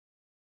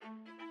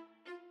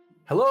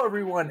Hello,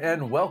 everyone,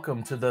 and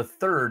welcome to the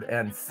third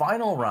and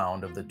final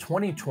round of the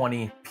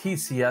 2020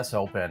 PCS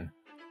Open.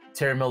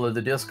 Terry Miller,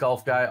 the disc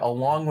golf guy,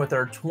 along with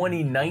our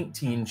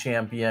 2019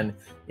 champion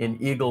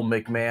in Eagle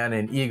McMahon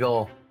and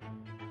Eagle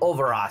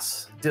over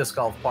us, Disc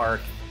Golf Park.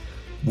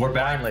 We're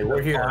back. Finally,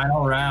 we're here.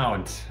 Final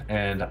round,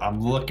 and I'm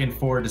looking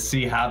forward to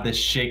see how this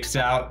shakes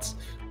out.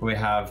 We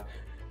have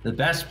the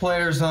best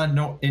players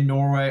in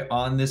Norway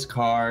on this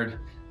card,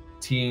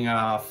 teeing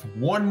off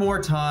one more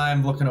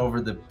time, looking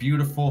over the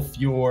beautiful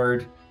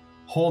fjord.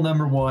 Hole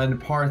number one,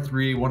 par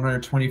 3,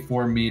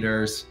 124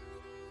 meters.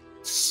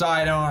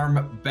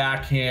 Sidearm,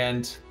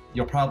 backhand.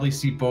 You'll probably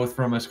see both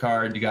from this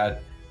card. You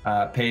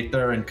got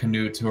Peter and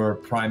Knut, who are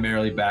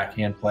primarily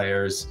backhand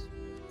players.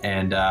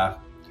 And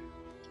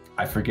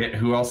I forget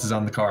who else is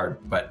on the card,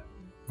 but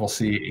we'll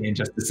see in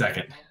just a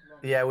second.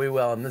 Yeah, we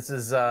will. And this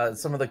is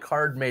some of the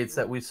card mates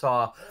that we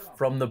saw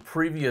from the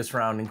previous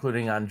round,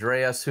 including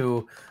Andreas,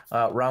 who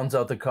rounds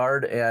out the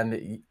card,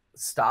 and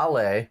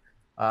Ståle,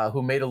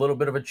 who made a little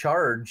bit of a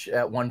charge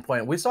at one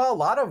point. We saw a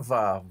lot of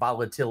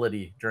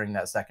volatility during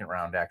that second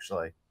round,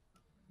 actually.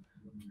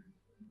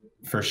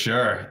 For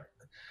sure.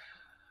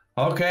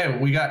 Okay,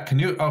 we got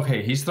Knut.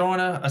 Okay, he's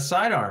throwing a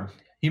sidearm.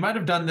 He might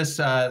have done this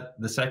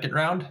the second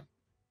round.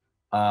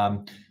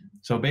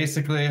 So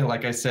basically,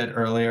 like I said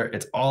earlier,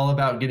 it's all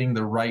about getting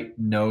the right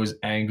nose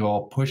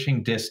angle,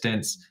 pushing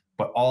distance,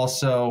 but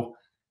also,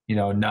 you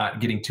know, not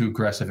getting too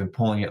aggressive and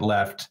pulling it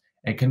left.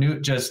 And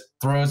Knut just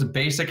throws a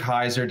basic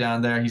hyzer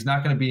down there. He's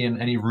not going to be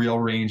in any real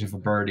range of a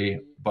birdie,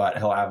 but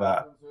he'll have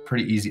a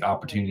pretty easy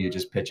opportunity to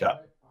just pitch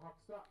up.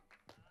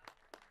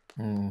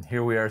 And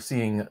here we are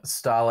seeing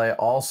Ståle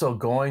also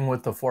going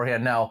with the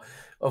forehand. Now,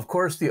 of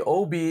course, the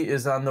OB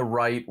is on the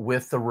right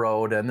with the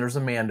road, and there's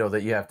a Mando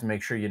that you have to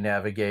make sure you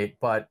navigate,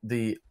 but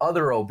the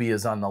other OB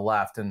is on the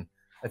left, and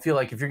I feel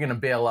like if you're going to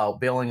bail out,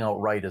 bailing out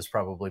right is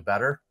probably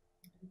better.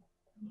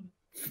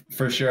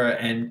 For sure,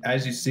 and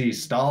as you see,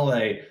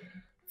 Ståle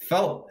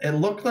it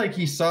looked like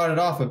he sawed it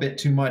off a bit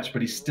too much,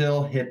 but he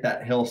still hit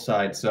that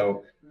hillside,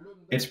 so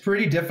it's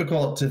pretty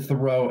difficult to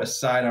throw a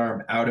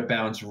sidearm out of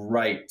bounds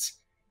right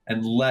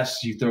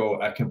unless you throw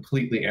a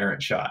completely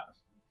errant shot.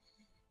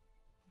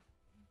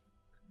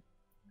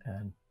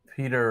 And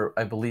Peter,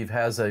 I believe,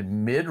 has a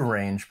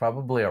mid-range,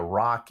 probably a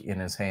rock in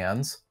his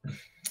hands.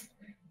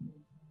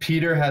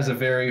 Peter has a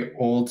very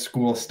old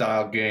school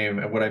style game.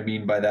 And what I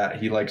mean by that,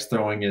 he likes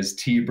throwing his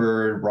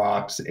T-bird,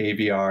 rocks,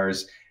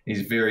 AVRs.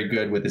 He's very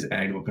good with his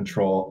angle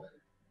control.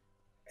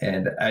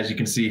 And as you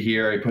can see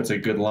here, he puts a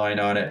good line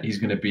on it. He's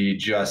going to be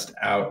just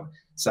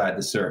outside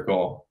the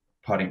circle,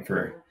 putting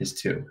for his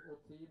 2.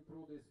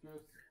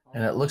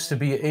 And it looks to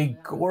be a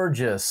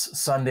gorgeous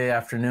Sunday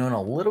afternoon,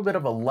 a little bit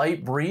of a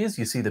light breeze.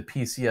 You see the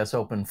PCS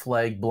Open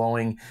flag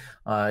blowing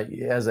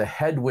as a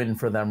headwind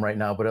for them right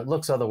now, but it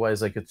looks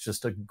otherwise like it's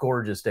just a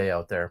gorgeous day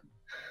out there.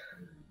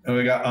 And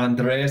we got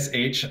Andreas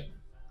H.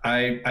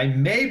 I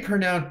may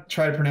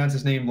try to pronounce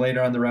his name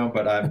later on the round,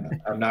 but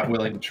I'm not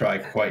willing to try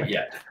quite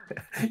yet.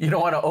 You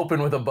don't want to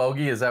open with a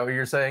bogey, is that what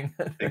you're saying?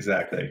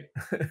 Exactly.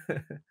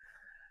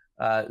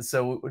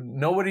 So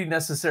nobody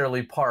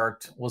necessarily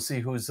parked. We'll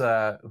see who's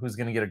going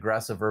to get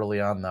aggressive early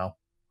on, though.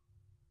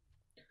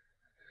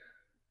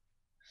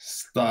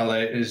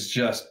 Ståle is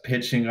just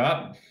pitching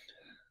up.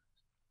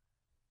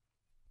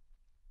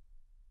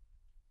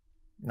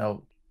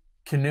 Now,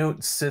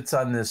 Knut sits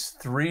on this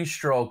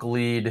 3-stroke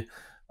lead.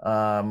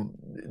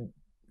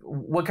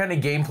 What kind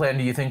of game plan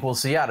do you think we'll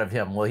see out of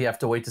him? Will he have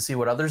to wait to see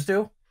what others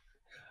do?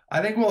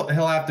 I think he'll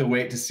have to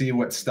wait to see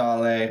what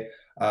Ståle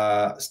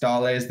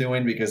is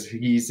doing, because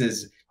he's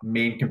his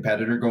main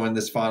competitor going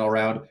this final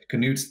round.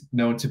 Knut's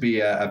known to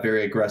be a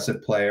very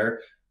aggressive player,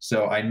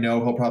 so I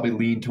know he'll probably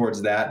lean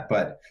towards that.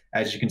 But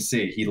as you can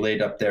see, he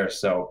laid up there,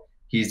 so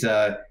he's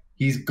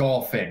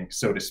golfing,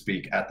 so to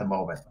speak, at the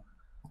moment.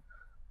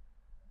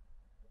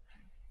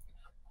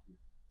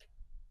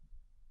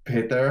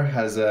 Peter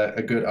has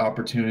a good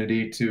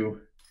opportunity to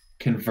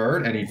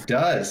convert, and he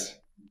does.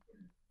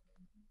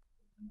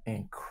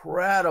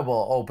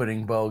 Incredible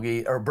opening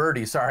bogey or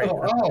birdie. Sorry.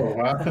 Oh,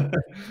 wow.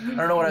 I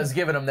don't know what I was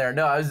giving him there.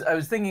 No, I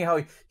was thinking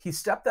how he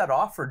stepped that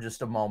off for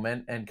just a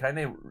moment and kind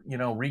of, you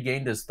know,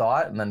 regained his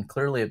thought, and then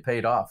clearly it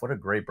paid off. What a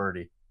great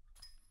birdie.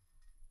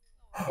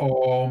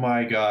 Oh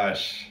my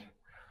gosh.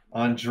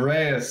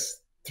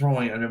 Andreas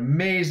throwing an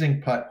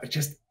amazing putt,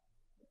 just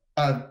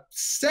a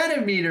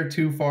centimeter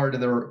too far to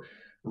the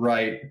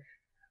right.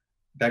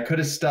 That could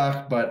have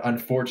stuck, but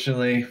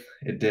unfortunately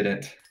it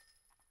didn't.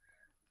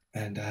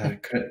 And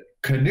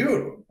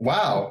Knut,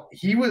 wow,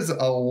 he was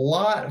a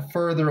lot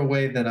further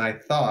away than I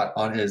thought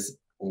on his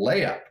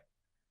layup,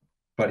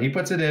 but he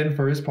puts it in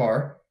for his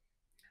par.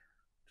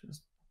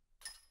 Just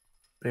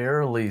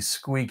barely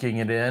squeaking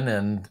it in,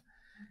 and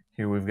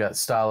here we've got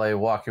Ståle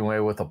walking away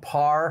with a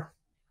par.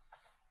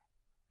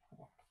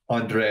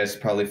 Andreas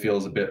probably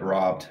feels a bit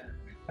robbed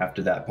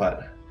after that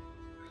putt.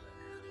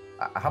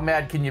 How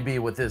mad can you be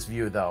with this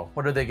view, though?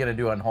 What are they going to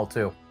do on hole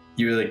 2?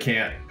 You really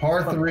can't.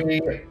 Par 3,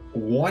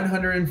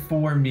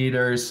 104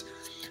 meters.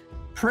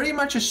 pretty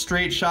much a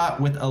straight shot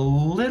with a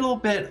little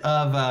bit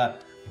of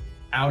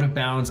out of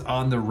bounds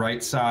on the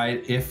right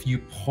side if you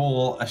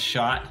pull a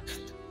shot.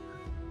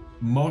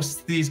 Most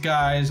of these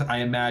guys, I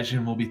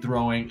imagine, will be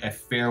throwing a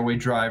fairway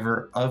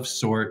driver of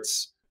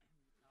sorts.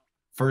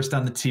 First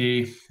on the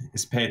tee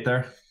is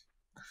Peter.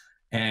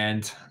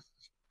 And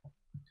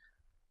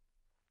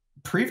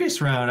previous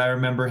round, I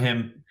remember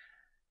him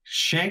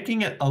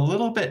shanking it a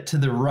little bit to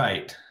the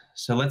right.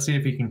 So let's see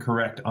if he can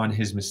correct on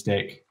his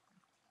mistake.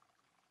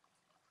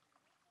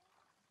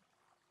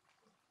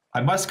 I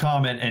must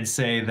comment and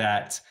say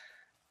that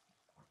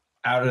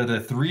out of the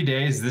 3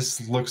 days,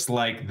 this looks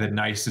like the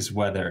nicest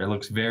weather. It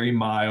looks very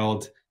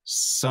mild.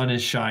 Sun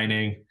is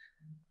shining.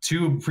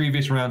 2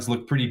 previous rounds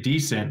look pretty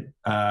decent.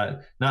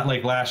 Not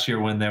like last year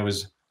when there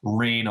was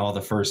rain all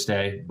the first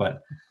day,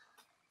 but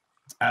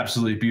it's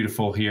absolutely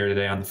beautiful here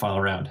today on the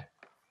final round.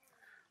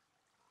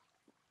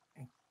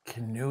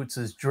 Knut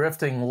is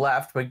drifting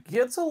left, but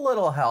gets a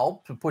little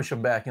help to push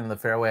him back into the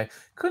fairway.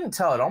 Couldn't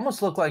tell. It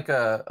almost looked like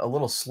a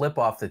little slip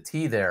off the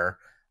tee there.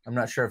 I'm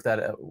not sure if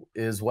that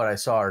is what I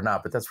saw or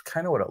not, but that's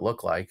kind of what it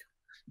looked like.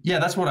 Yeah,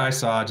 that's what I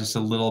saw. Just a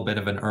little bit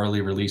of an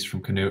early release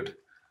from Knut.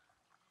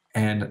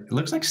 And it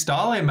looks like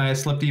Ståle might have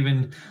slipped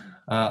even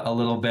a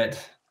little bit.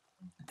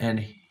 And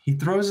he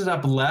throws it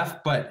up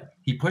left, but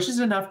he pushes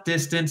enough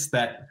distance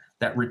that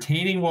that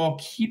retaining wall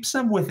keeps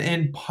him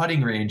within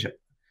putting range.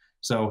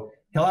 So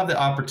he'll have the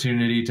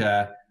opportunity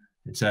to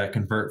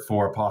convert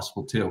for a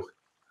possible 2.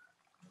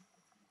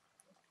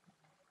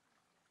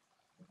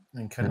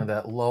 And kind of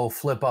that low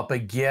flip up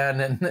again.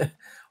 And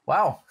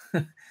wow.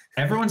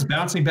 Everyone's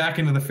bouncing back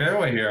into the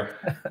fairway here.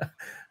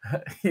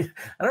 I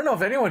don't know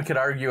if anyone could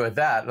argue with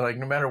that. Like,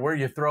 no matter where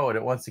you throw it,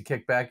 it wants to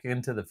kick back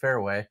into the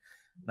fairway.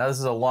 Now, this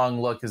is a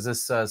long look. Is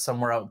this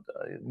somewhere out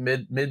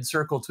mid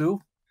circle too?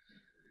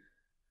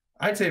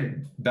 I'd say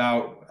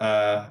about,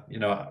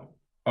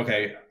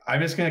 okay,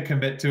 I'm just going to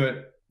commit to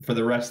it for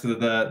the rest of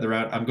the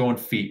round. I'm going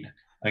feet.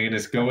 I can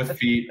just go with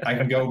feet. I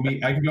can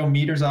go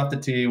meters off the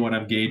tee when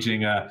I'm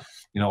gauging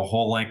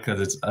whole length, because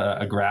it's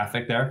a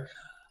graphic there.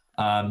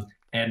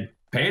 And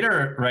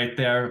Peter right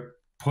there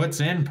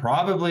puts in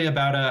probably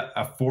about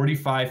a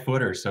 45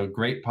 footer. So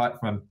great putt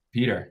from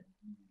Peter.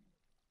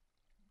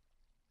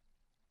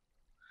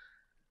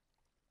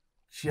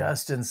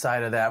 Just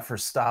inside of that for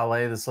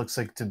Ståle. This looks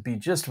like to be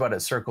just about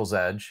at circle's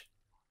edge.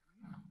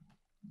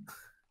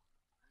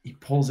 He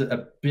pulls it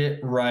a bit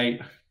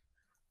right.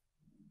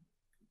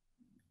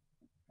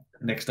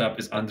 Next up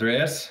is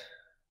Andreas.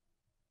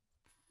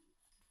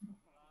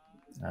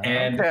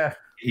 And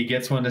he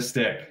gets one to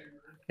stick.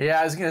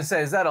 Yeah, I was going to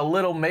say, is that a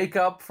little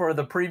makeup for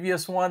the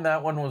previous one?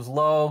 That one was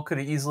low, could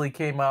have easily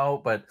came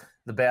out, but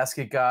the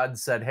basket god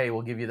said, hey,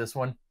 we'll give you this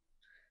one.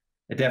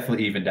 It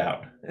definitely evened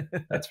out.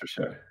 That's for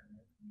sure.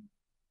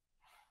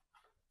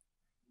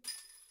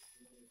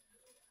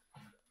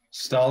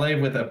 Ståle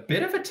with a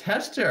bit of a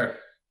tester,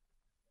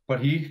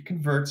 but he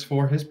converts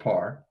for his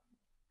par.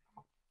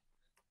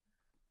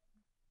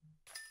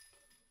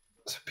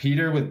 So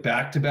Peter with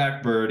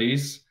back-to-back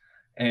birdies,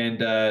 and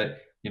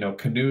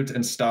Knut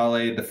and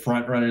Ståle, the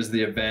front runners of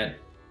the event,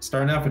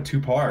 starting off with 2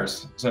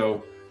 pars.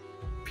 So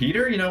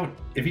Peter,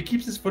 if he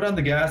keeps his foot on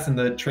the gas and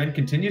the trend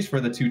continues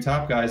for the 2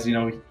 top guys,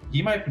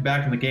 he might be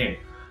back in the game.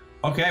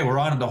 Okay, we're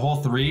on to hole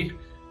 3,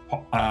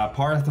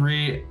 par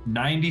 3,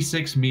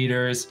 96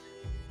 meters,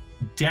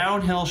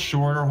 downhill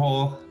shorter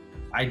hole,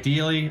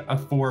 ideally a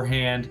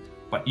forehand,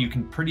 but you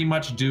can pretty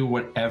much do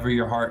whatever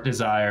your heart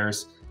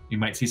desires. You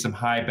might see some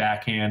high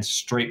backhand,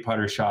 straight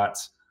putter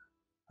shots,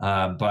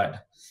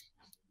 but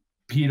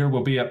Peter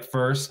will be up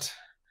first.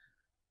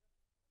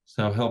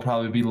 So he'll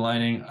probably be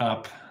lining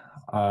up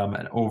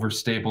an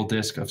overstable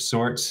disc of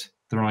sorts,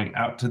 throwing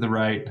out to the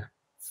right,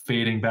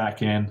 fading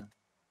back in.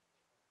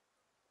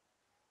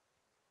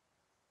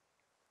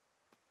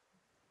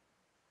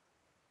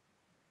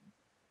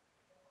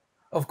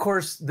 Of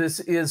course, this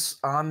is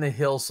on the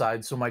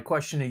hillside. So my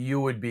question to you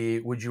would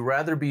be, would you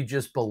rather be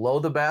just below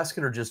the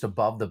basket or just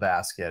above the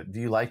basket? Do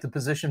you like the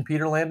position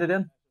Peter landed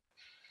in?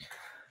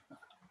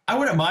 I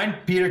wouldn't mind.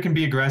 Peter can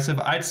be aggressive.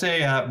 I'd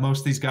say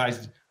most of these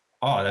guys,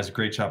 oh, that's a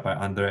great shot by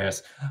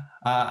Andreas.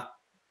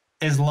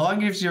 As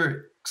long as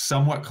you're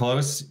somewhat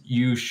close,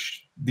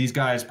 these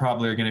guys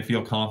probably are going to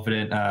feel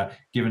confident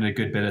giving a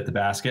good bit at the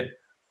basket.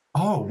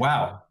 Oh,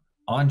 wow.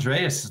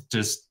 Andreas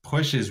just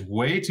pushes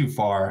way too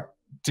far.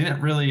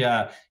 Didn't really,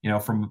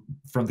 from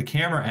the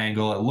camera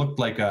angle, it looked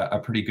like a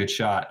pretty good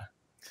shot.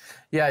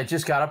 Yeah, it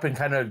just got up and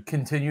kind of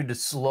continued to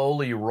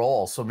slowly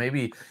roll. So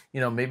maybe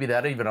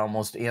that even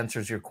almost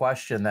answers your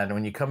question, that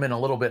when you come in a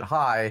little bit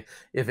high,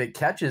 if it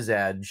catches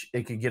edge,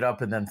 it could get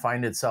up and then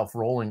find itself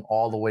rolling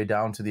all the way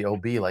down to the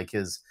OB like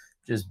his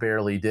just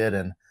barely did.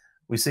 And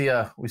we see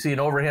an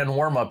overhand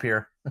warm up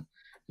here.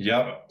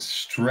 Yep,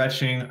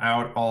 stretching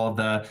out all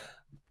the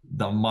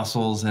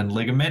muscles and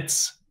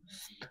ligaments,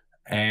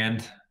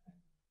 and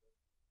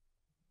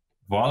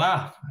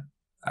voila.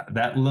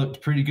 That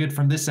looked pretty good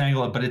from this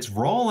angle, but it's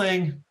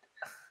rolling.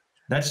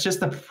 That's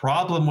just the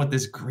problem with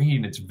this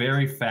green. It's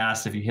very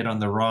fast if you hit on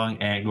the wrong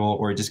angle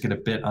or just get a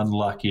bit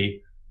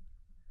unlucky.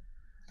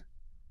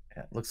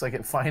 It looks like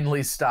it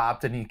finally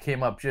stopped, and he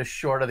came up just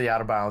short of the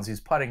out of bounds. He's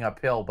putting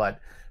uphill, but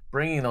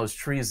bringing those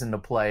trees into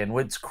play. And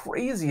what's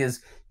crazy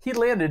is he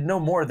landed no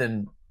more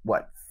than,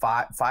 what,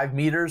 five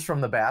meters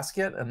from the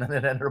basket, and then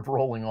it ended up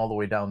rolling all the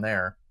way down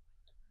there.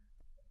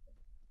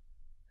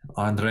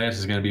 Andreas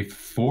is going to be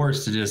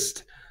forced to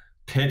just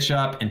pitch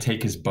up and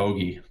take his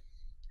bogey.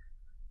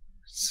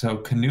 So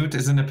Knut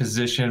is in a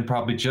position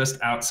probably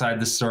just outside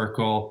the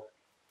circle.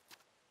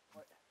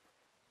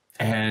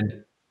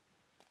 And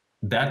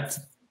that's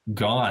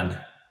gone.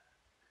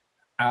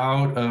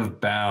 Out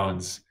of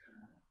bounds.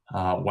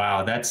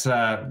 Wow, that's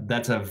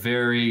a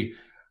very,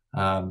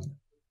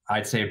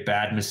 I'd say,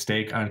 bad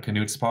mistake on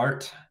Knut's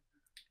part.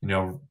 You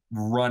know,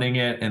 running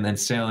it and then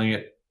sailing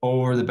it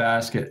over the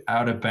basket,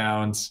 out of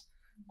bounds.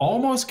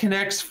 Almost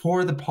connects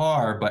for the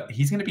par, but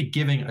he's going to be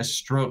giving a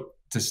stroke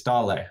to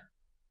Ståle.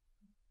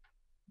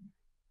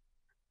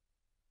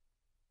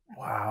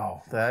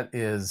 Wow, that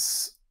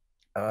is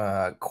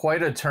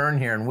quite a turn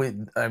here.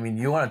 And I mean,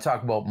 you want to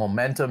talk about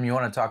momentum. You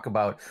want to talk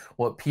about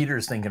what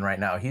Peter's thinking right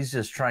now. He's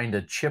just trying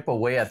to chip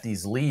away at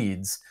these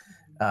leads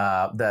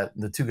that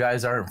the two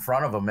guys are in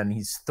front of him. And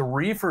he's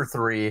 3 for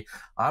 3.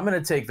 I'm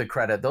going to take the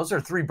credit. Those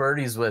are 3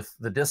 birdies with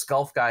the disc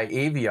golf guy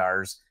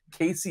AVRs,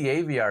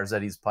 KC AVRs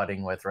that he's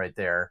putting with right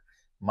there.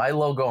 My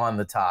logo on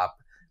the top.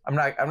 I'm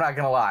not going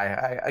to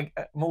lie.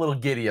 I'm a little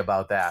giddy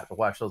about that.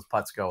 Watch those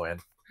putts go in.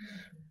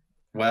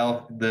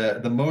 Well, the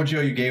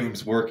mojo you gave him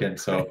is working.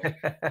 So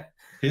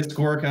his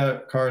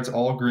scorecard's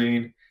all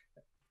green.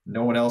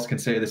 No one else can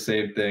say the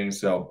same thing.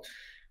 So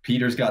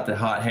Peter's got the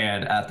hot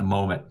hand at the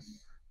moment.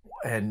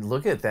 And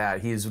look at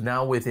that. He's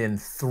now within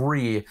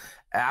 3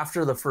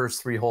 after the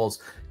first 3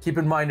 holes. Keep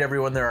in mind,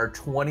 everyone, there are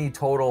 20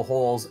 total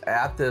holes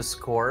at this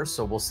course.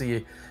 So we'll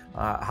see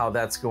how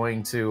that's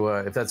going to,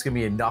 if that's going to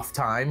be enough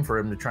time for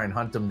him to try and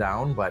hunt him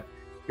down. But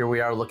here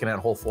we are looking at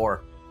hole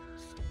 4.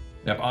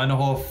 Yep, on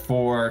hole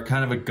 4,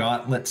 kind of a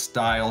gauntlet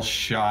style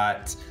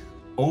shot.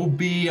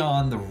 OB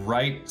on the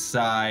right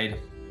side.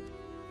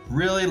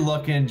 Really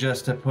looking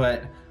just to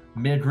put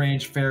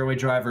mid-range fairway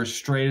driver as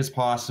straight as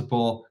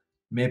possible.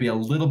 Maybe a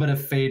little bit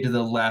of fade to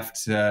the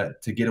left to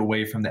get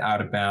away from the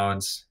out of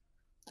bounds.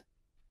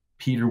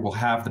 Peter will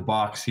have the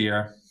box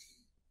here.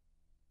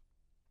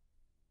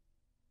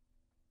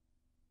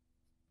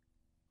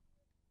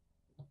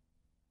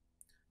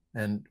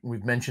 And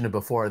we've mentioned it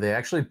before. They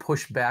actually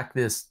pushed back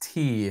this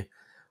tee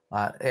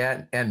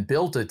and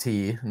built a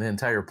tee in the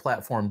entire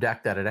platform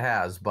deck that it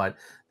has, but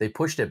they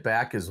pushed it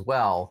back as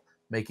well,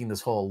 making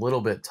this hole a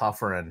little bit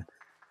tougher. And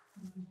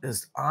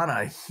just on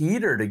a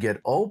heater to get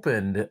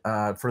opened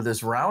for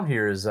this round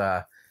here is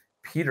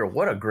Peter.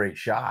 What a great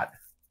shot.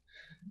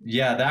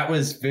 Yeah, that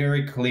was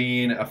very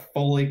clean, a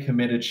fully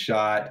committed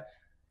shot.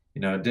 You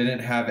know,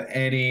 didn't have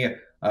any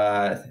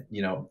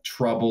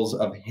troubles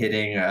of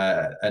hitting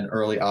an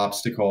early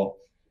obstacle.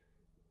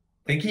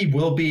 I think he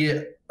will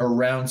be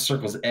around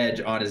circle's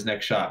edge on his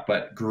next shot,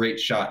 but great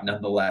shot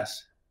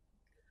nonetheless.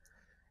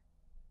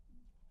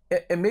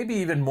 And maybe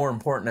even more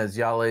important, as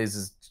Yale's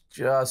is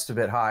just a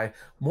bit high,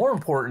 more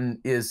important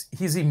is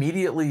he's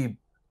immediately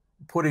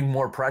putting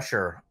more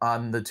pressure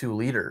on the 2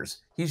 leaders.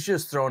 He's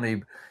just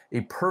thrown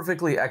a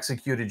perfectly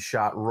executed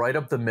shot right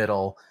up the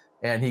middle,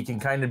 and he can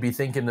kind of be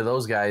thinking to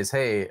those guys,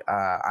 hey,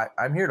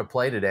 I'm here to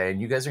play today,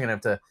 and you guys are going to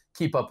have to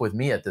keep up with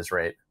me at this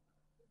rate.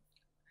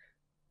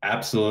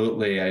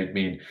 Absolutely. I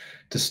mean,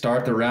 to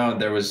start the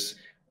round, there was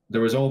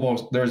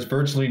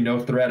virtually no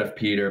threat of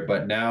Peter,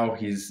 but now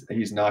he's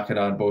knocking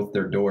on both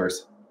their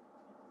doors.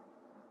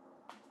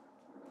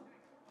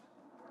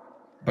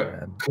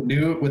 But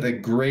Knut with a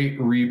great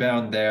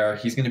rebound there.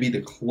 He's going to be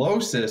the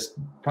closest,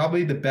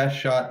 probably the best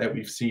shot that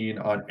we've seen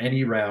on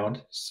any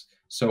round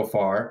so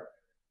far.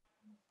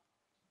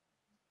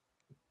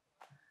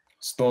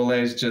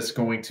 Ståle is just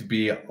going to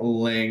be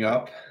laying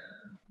up.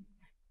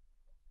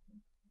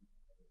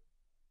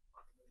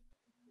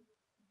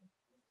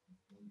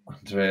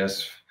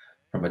 Andreas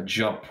from a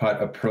jump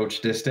putt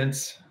approach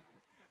distance.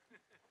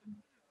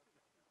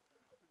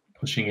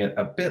 Pushing it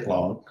a bit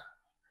long.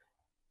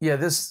 Yeah,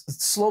 this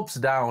slopes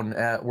down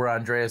at where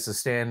Andreas is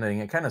standing.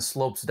 It kind of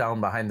slopes down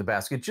behind the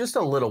basket just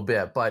a little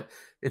bit, but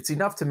it's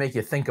enough to make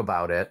you think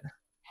about it.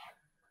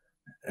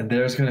 And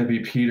there's going to be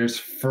Peter's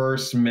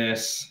first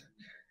miss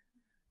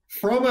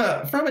from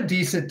a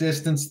decent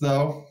distance,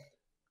 though.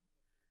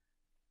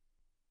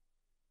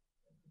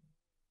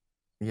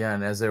 Yeah,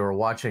 and as they were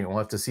watching, we'll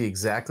have to see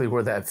exactly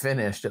where that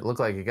finished. It looked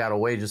like it got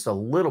away just a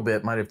little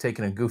bit, might have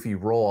taken a goofy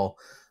roll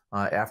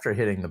after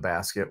hitting the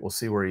basket. We'll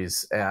see where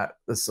he's at.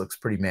 This looks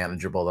pretty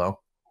manageable, though.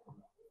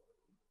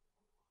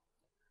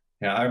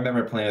 Yeah, I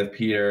remember playing with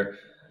Peter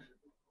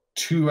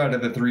 2 out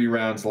of the 3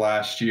 rounds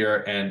last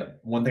year, and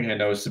one thing I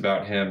noticed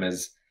about him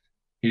is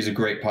he's a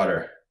great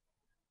putter.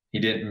 He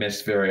didn't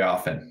miss very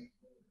often.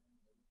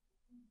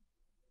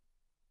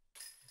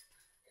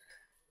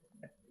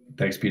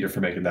 Thanks, Peter, for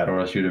making that, or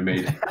else you'd have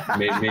made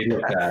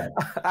it bad.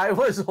 I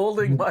was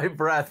holding my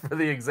breath for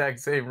the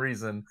exact same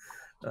reason.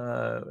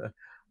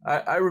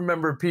 I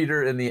remember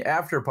Peter in the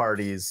after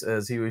parties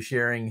as he was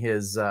sharing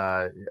his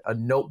a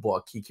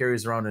notebook. He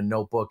carries around a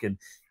notebook and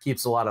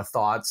keeps a lot of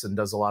thoughts and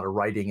does a lot of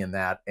writing in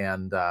that.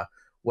 And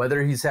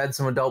whether he's had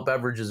some adult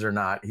beverages or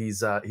not,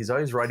 he's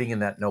always writing in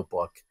that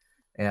notebook.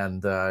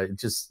 And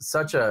just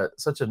such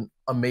an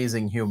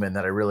amazing human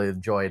that I really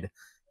enjoyed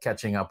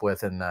catching up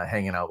with and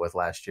hanging out with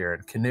last year.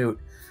 And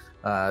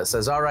Knut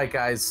says, "All right,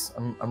 guys,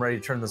 I'm ready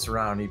to turn this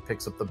around." He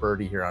picks up the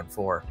birdie here on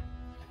 4.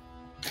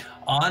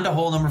 On to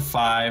hole number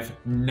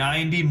 5,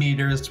 90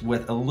 meters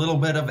with a little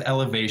bit of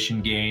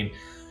elevation gain.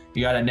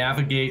 You got to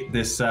navigate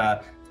this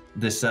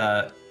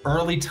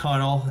early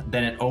tunnel,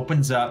 then it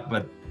opens up,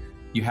 but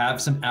you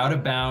have some out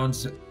of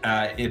bounds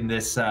in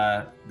this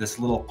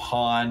little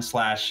pond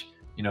slash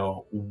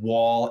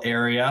wall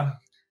area.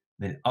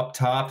 Then up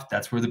top,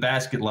 that's where the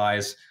basket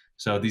lies.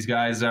 So these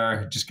guys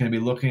are just going to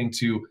be looking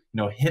to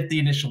hit the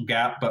initial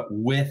gap, but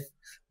with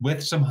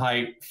some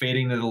height,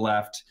 fading to the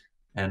left,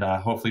 and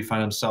hopefully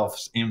find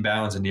themselves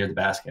inbounds and near the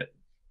basket.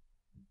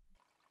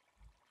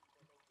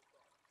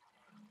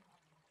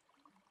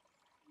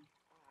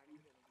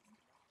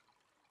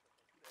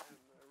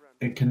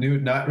 And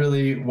Knut not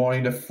really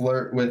wanting to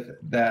flirt with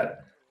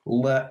that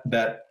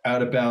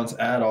out of bounds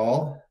at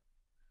all,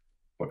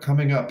 but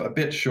coming up a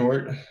bit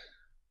short.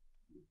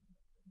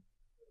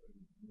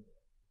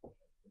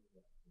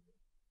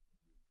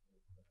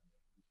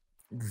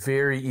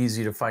 Very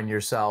easy to find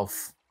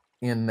yourself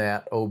in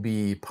that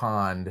OB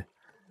pond.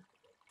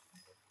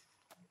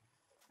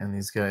 And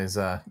these guys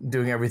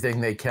doing everything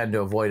they can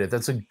to avoid it.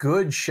 That's a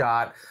good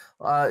shot.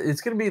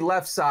 It's going to be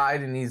left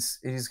side, and he's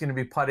going to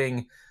be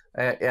putting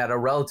at a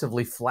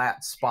relatively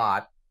flat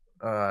spot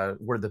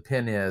where the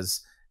pin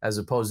is, as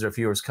opposed to if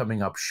he was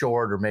coming up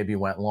short or maybe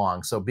went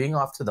long. So being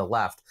off to the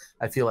left,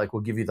 I feel like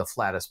will give you the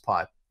flattest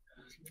putt.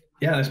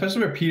 Yeah, and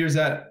especially where Peter's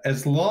at,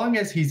 as long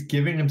as he's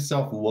giving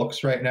himself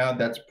looks right now,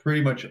 that's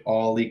pretty much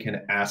all he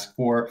can ask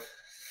for.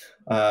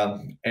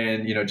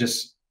 And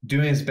just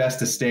doing his best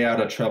to stay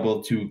out of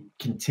trouble, to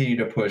continue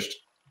to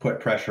put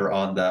pressure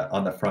on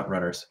the front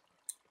runners.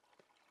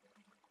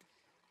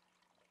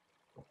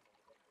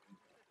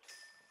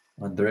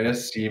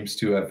 Andreas seems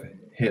to have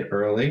hit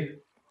early.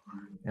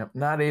 Yep,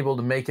 not able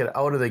to make it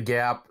out of the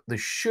gap. This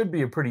should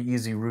be a pretty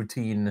easy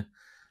routine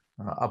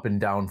up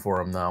and down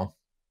for him, though.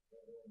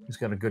 He's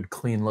got a good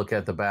clean look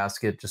at the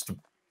basket, just a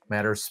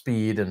matter of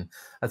speed, and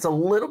that's a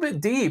little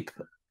bit deep.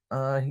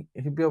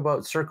 He'd be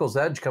about circle's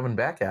edge coming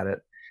back at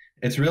it.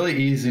 It's really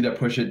easy to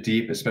push it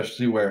deep,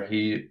 especially where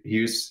he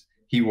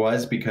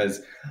was,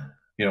 because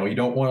you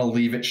don't want to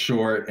leave it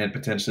short and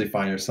potentially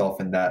find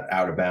yourself in that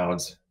out of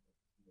bounds.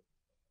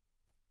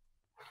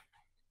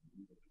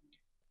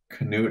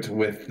 Knut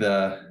with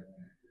the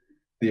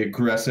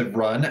aggressive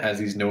run, as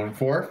he's known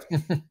for.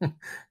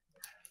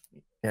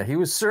 Yeah, he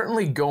was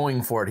certainly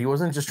going for it. He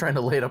wasn't just trying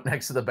to lay it up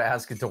next to the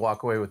basket to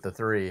walk away with the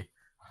 3.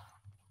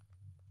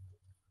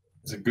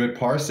 It's a good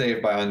par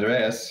save by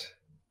Andreas.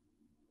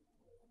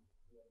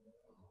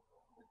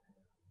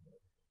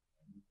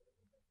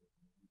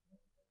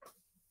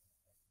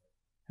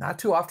 Not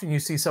too often you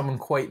see someone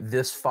quite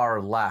this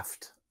far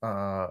left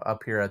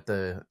up here at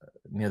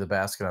near the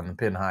basket on the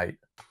pin height.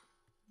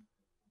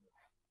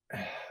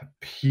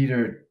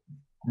 Peter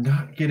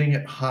not getting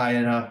it high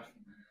enough.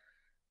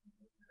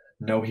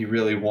 No, he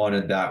really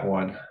wanted that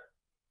one.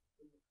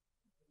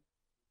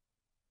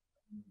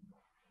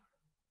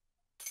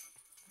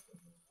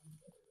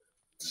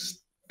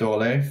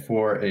 Ståle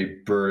for a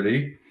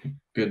birdie.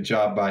 Good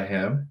job by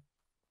him.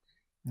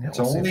 Yeah, it's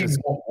only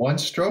one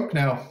stroke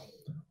now.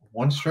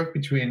 One stroke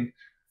between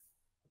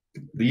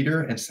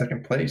leader and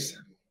second place.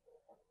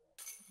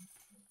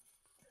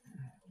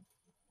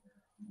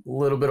 A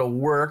little bit of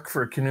work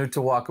for Knut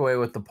to walk away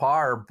with the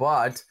par,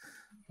 but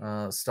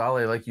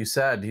Ståle, like you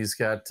said, he's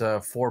got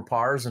 4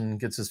 pars and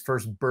gets his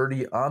first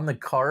birdie on the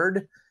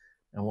card.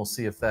 And we'll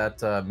see if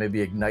that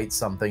maybe ignites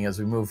something as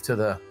we move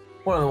to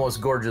one of the most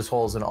gorgeous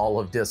holes in all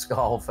of disc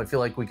golf. I feel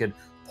like we could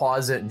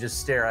pause it and just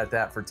stare at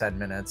that for 10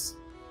 minutes.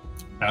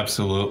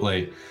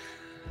 Absolutely.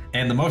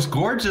 And the most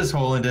gorgeous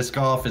hole in disc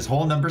golf is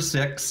hole number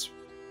 6,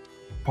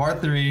 par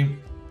 3,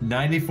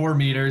 94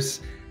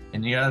 meters.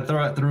 And you got to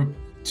throw it through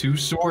 2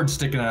 swords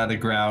sticking out of the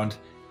ground.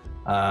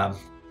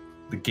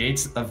 The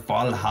gates of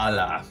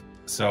Valhalla.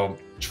 So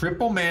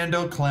triple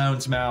Mando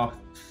Clown's Mouth.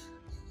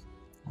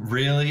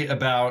 Really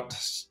about,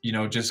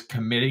 just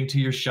committing to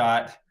your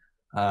shot.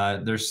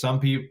 There's some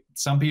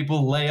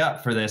people lay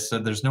up for this, so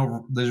there's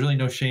really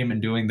no shame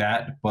in doing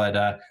that. But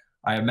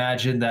I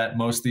imagine that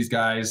most of these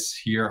guys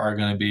here are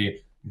going to be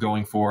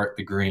going for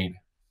the green.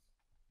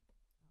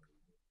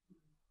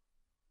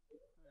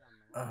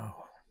 Oh,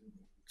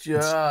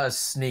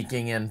 just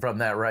sneaking in from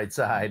that right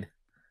side.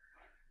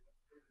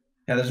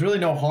 Yeah, there's really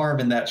no harm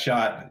in that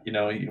shot.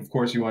 Of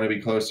course you want to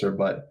be closer,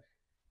 but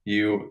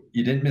you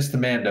didn't miss the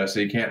Mando,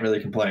 so you can't really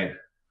complain.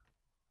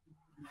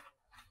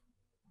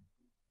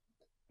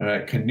 All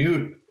right,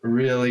 Knut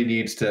really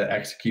needs to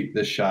execute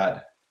this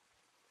shot.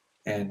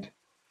 And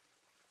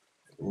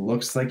it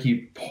looks like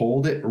he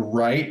pulled it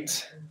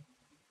right.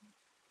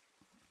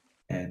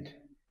 And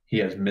He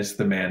has missed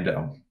the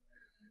Mando.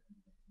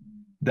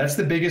 That's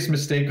the biggest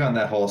mistake on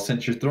that hole.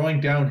 Since you're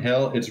throwing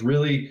downhill, it's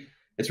really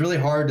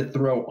hard to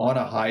throw on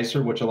a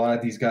hyzer, which a lot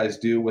of these guys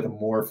do with a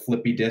more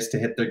flippy disc to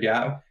hit their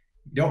gap.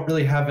 You don't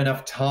really have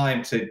enough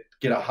time to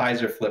get a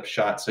hyzer flip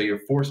shot, so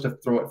you're forced to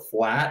throw it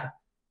flat,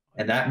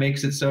 and that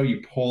makes it so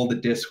you pull the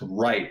disc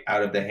right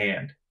out of the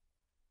hand.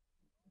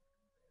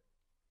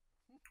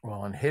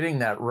 Well, and hitting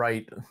that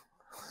right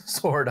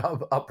sword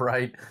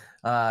upright,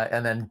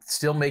 and then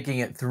still making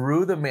it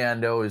through the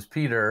Mando is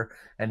Peter,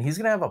 and he's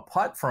going to have a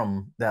putt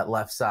from that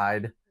left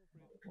side.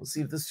 We'll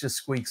see if this just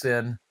squeaks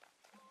in.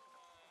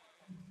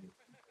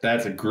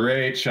 That's a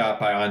great shot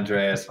by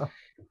Andreas.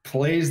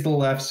 Plays the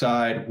left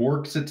side,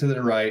 works it to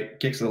the right,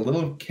 kicks a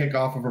little kick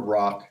off of a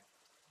rock.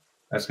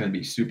 That's going to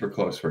be super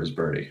close for his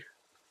birdie.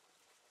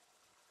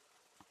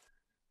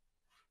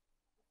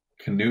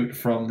 Knut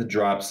from the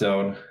drop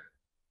zone.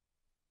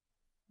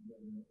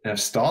 And if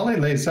Ståle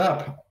lays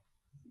up,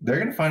 they're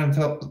going to find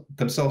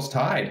themselves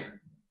tied.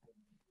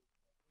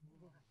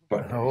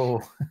 But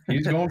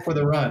he's going for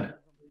the run.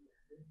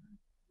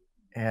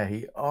 Yeah,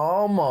 he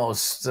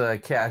almost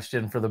cashed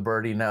in for the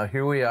birdie. Now,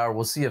 here we are.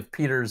 We'll see if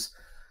Peter's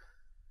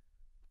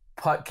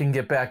putt can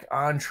get back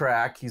on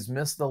track. He's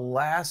missed the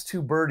last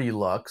two birdie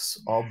looks,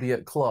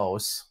 albeit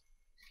close.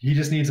 He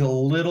just needs a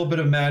little bit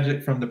of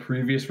magic from the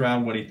previous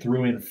round when he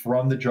threw in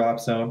from the drop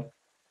zone.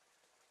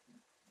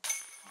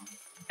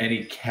 And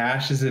he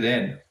cashes it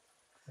in.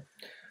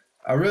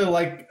 I really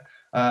like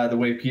the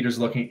way Peter's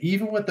looking.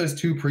 Even with those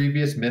two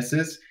previous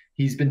misses,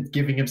 he's been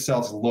giving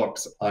himself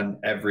looks on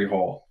every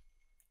hole.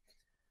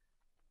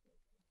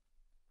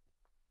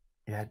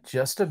 Yeah,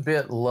 just a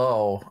bit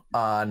low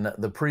on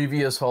the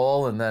previous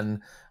hole, and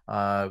then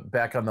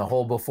back on the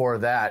hole before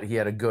that, he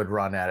had a good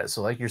run at it.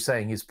 So like you're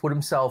saying, he's put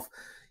himself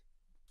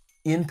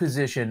in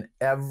position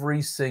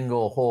every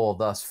single hole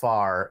thus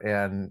far,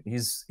 and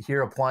he's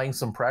here applying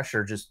some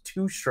pressure, just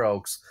 2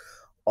 strokes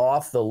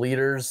off the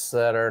leaders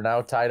that are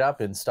now tied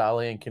up in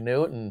Ståle and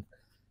Knut, and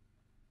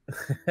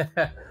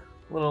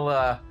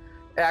little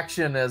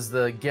action as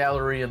the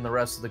gallery and the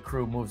rest of the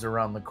crew moves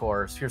around the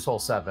course. Here's hole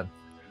 7.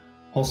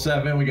 Hole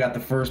 7, we got the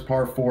first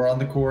par 4 on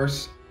the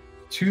course.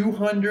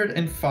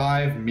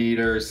 205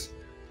 meters.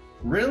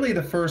 Really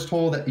the first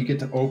hole that you get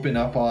to open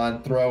up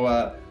on, throw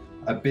a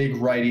big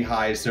righty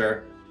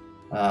hyzer.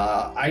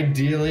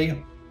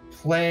 Ideally,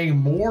 playing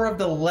more of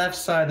the left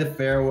side of the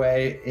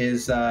fairway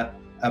is a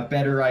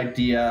better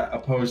idea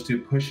opposed to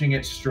pushing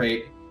it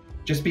straight,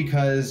 just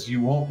because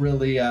you won't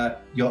really,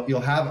 you'll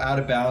have out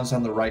of bounds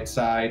on the right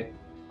side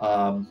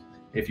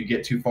if you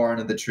get too far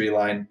into the tree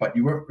line, but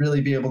you won't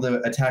really be able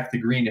to attack the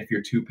green if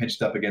you're too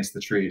pinched up against the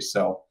trees.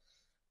 So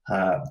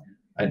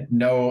I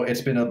know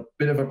it's been a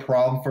bit of a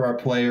problem for our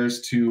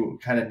players to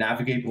kind of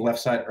navigate the left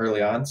side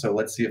early on. So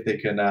let's see if they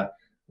can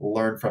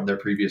learn from their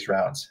previous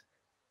rounds.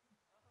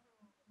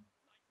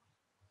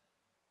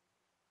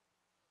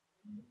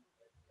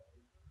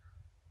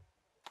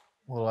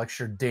 A little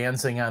extra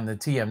dancing on the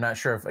tee. I'm not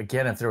sure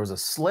if there was a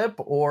slip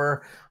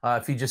or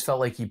if he just felt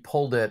like he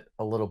pulled it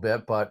a little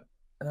bit, but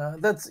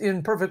that's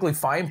in perfectly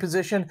fine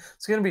position.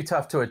 It's going to be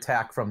tough to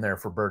attack from there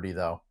for birdie,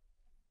 though.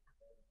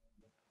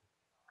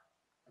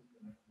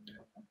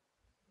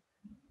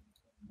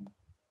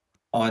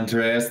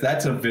 Andreas,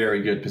 that's a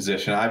very good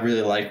position. I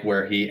really like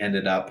where he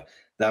ended up.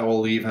 That will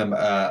leave him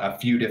a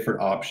few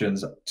different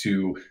options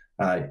to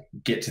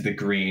get to the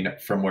green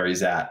from where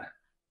he's at.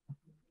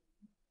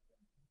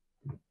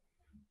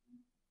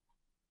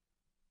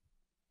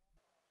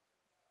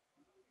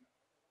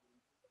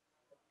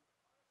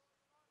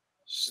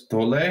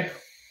 Ståle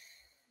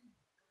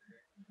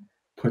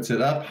puts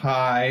it up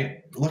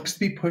high, looks to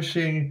be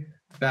pushing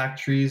back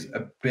trees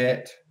a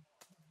bit.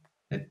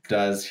 It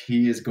does.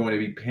 He is going to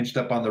be pinched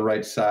up on the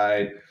right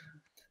side.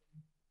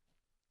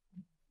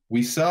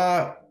 We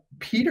saw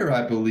Peter,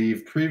 I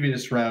believe,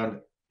 previous round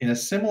in a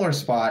similar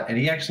spot, and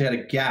he actually had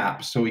a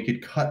gap so he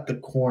could cut the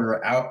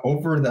corner out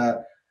over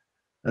the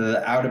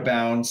out of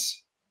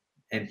bounds,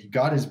 and he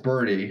got his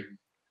birdie.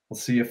 We'll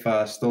see if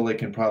Ståle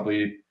can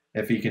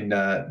if he can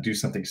do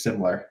something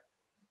similar.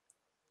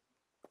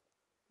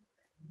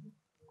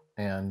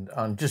 And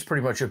on just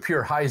pretty much a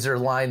pure hyzer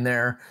line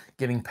there,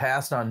 getting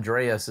past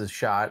Andreas's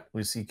shot,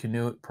 we see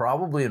Knut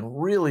probably in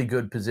really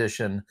good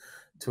position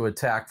to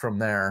attack from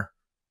there.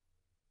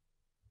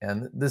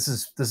 And this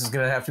is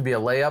going to have to be a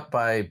layup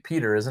by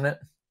Peter, isn't it?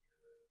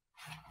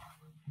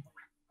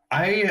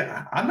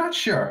 I'm not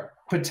sure.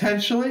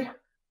 Potentially.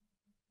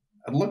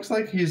 It looks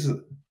like he's...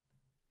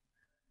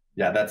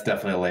 Yeah, that's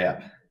definitely a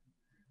layup.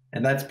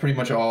 And that's pretty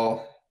much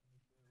all.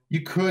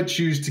 You could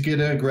choose to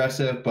get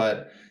aggressive,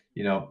 but,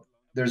 you know,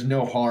 there's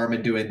no harm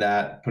in doing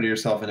that. Put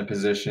yourself in a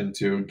position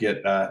to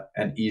get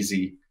an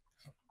easy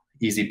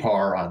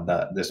par on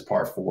this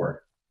par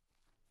 4.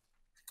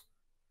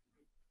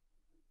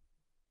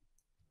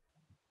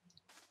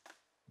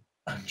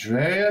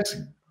 Andreas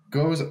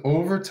goes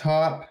over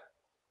top.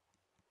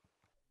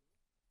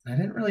 I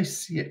didn't really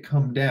see it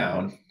come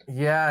down.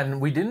 Yeah,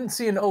 and we didn't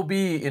see an OB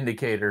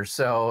indicator.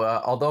 So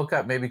although it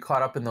got maybe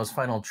caught up in those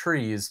final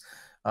trees,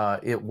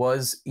 It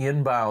was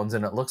inbounds,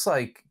 and it looks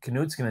like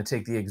Knut's going to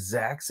take the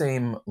exact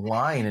same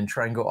line and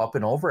try and go up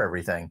and over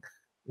everything.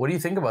 What do you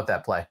think about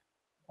that play?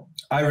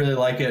 I really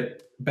like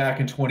it. Back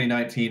in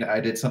 2019, I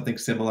did something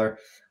similar.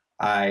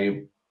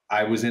 I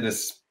was in a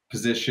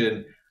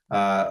position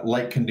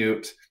like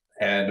Knut,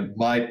 and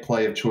my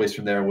play of choice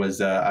from there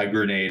was a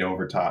grenade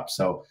over top.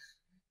 So,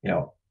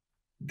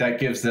 that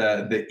gives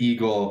the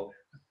Eagle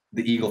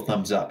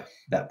thumbs up,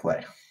 that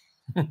play.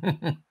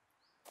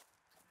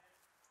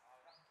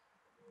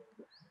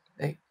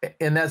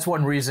 And that's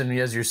one reason,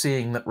 as you're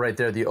seeing right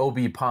there, the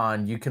OB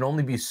pond, you can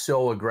only be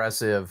so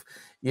aggressive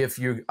if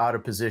you're out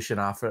of position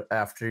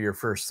after your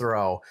first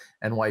throw,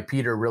 and why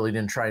Peter really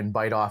didn't try and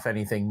bite off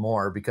anything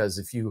more, because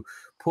if you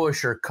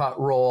push or cut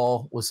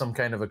roll with some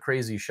kind of a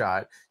crazy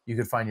shot, you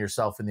could find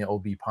yourself in the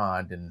OB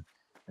pond, and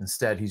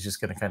instead he's just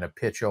going to kind of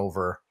pitch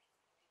over.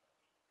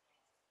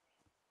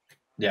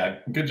 Yeah,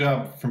 good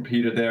job from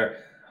Peter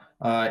there.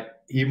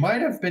 He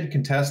might have been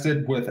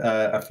contested with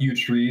a few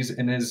trees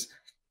in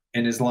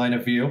his line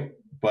of view,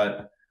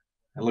 but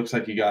it looks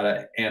like he got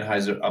an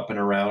Anheuser up and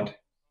around.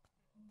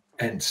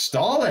 And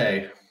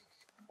Ståle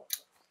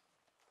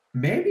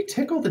maybe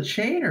tickled a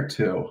chain or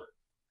two.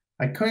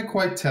 I couldn't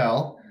quite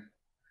tell,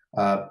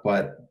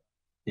 but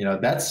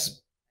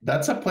that's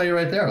a play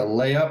right there, a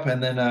layup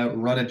and then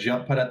run a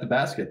jump putt at the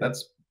basket.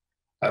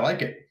 I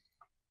like it.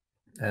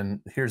 And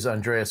here's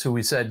Andreas, who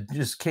we said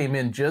just came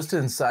in just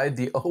inside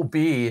the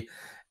OB,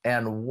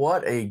 and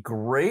what a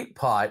great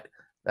putt.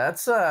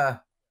 That's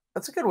a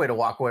good way to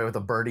walk away with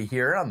a birdie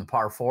here on the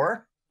par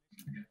 4.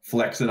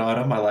 Flexing on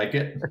him, I like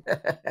it.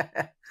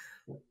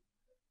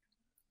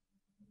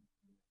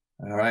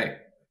 All right,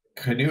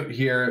 Knut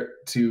here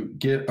to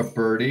get a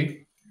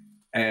birdie,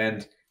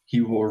 and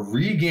he will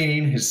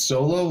regain his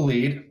solo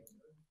lead.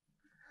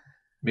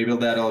 Maybe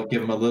that'll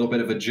give him a little bit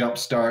of a jump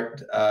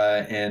start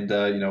and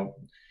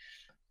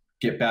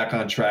get back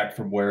on track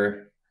from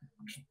where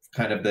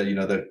kind of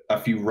a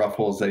few rough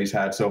holes that he's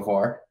had so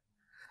far.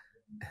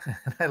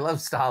 I love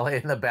Ståle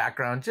in the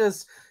background,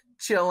 just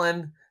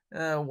chilling,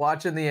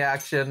 watching the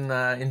action,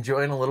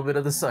 enjoying a little bit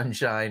of the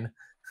sunshine.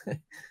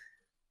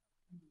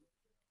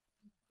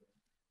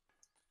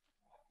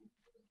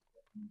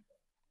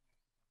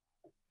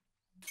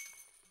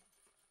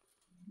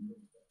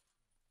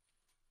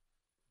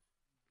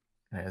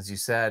 As you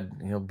said,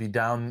 he'll be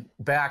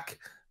back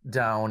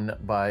down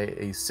by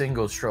a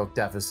single stroke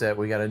deficit.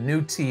 We got a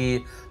new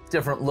tee,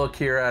 different look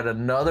here at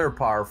another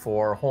par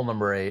 4, hole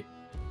number 8.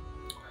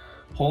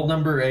 Hole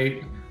number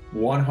 8,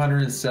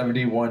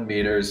 171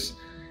 meters.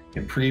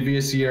 In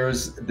previous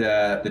years,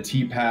 the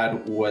tee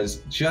pad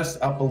was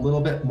just up a little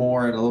bit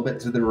more and a little bit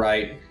to the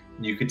right.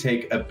 You could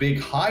take a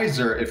big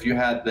hyzer if you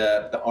had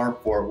the arm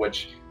for it,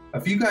 which a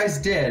few guys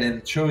did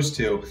and chose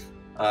to.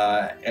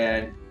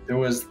 And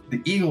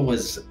the Eagle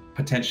was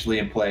potentially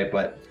in play,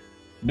 but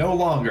no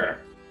longer.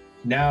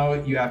 Now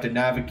you have to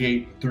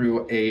navigate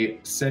through a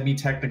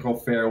semi-technical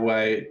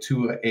fairway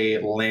to a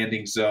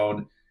landing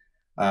zone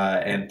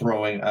and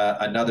throwing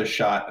another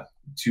shot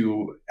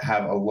to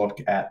have a look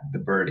at the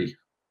birdie.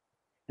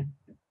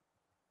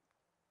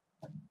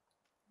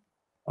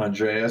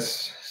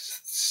 Andreas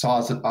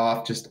saws it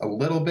off just a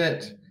little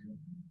bit.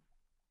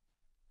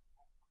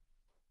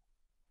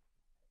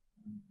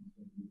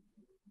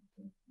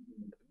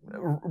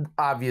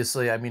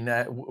 Obviously, I mean,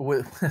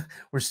 we're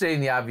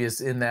stating the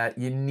obvious in that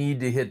you need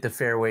to hit the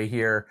fairway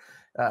here.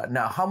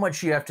 Now, how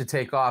much you have to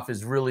take off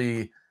is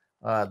really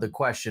the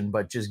question,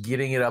 but just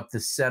getting it up the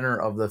center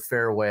of the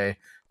fairway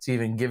to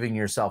even giving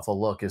yourself a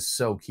look is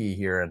so key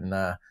here. And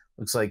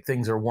looks like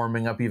things are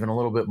warming up even a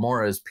little bit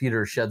more as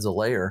Peter sheds a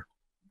layer.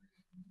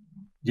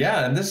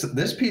 Yeah, and this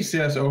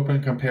PCS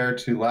Open compared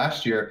to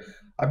last year,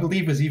 I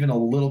believe, is even a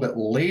little bit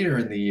later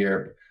in the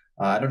year.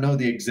 I don't know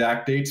the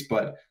exact dates,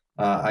 but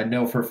I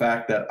know for a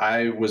fact that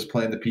I was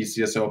playing the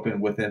PCS Open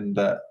within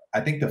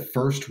I think the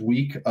first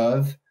week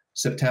of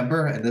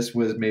September, and this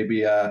was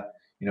maybe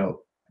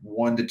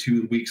 1 to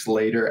 2 weeks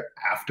later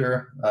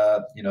after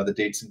the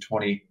dates in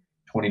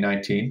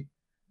 2019.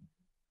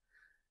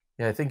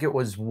 Yeah, I think it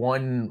was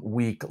 1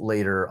 week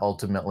later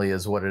ultimately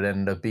is what it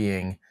ended up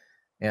being.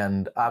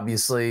 And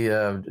obviously,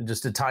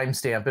 just to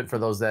timestamp it for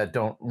those that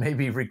don't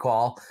maybe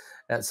recall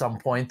at some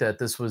point that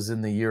this was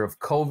in the year of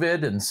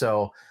COVID. And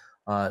so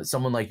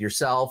someone like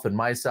yourself and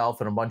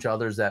myself and a bunch of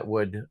others that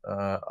would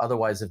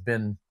otherwise have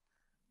been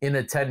in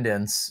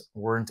attendance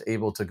weren't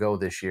able to go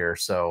this year.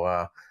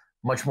 So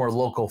much more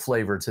local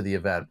flavor to the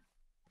event.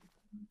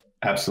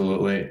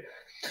 Absolutely.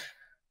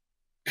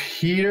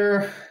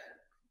 Peter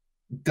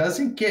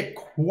doesn't get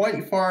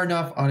quite far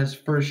enough on his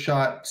first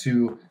shot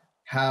to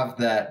have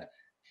that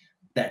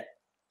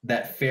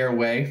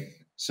fairway.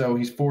 So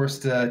he's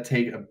forced to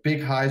take a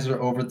big hyzer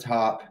over the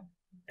top,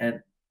 and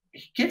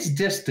he gets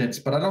distance,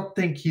 but I don't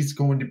think he's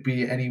going to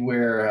be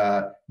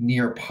anywhere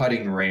near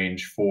putting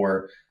range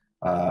for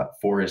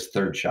his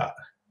third shot.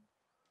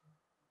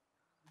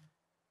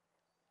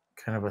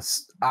 Kind of a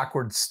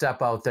awkward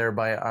step out there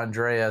by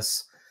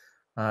Andreas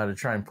to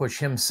try and push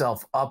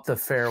himself up the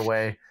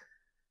fairway.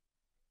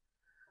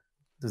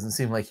 Doesn't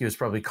seem like he was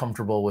probably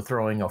comfortable with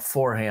throwing a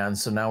forehand.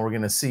 So now we're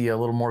going to see a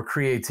little more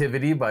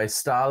creativity by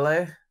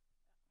Ståle.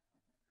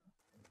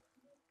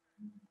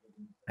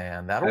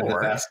 And that'll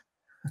work.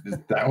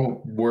 That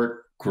will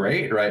work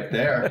great right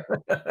there.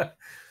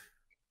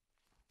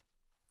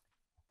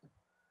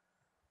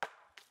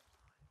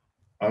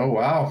 Oh,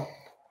 wow.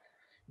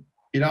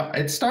 You know,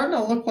 it's starting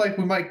to look like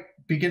we might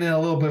be getting a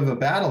little bit of a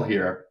battle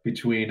here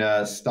between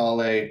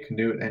Ståle,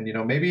 Knut, and, you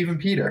know, maybe even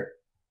Peter.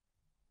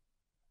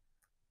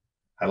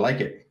 I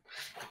like it.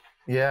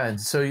 Yeah, and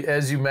so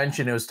as you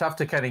mentioned, it was tough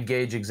to kind of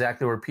gauge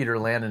exactly where Peter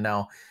landed.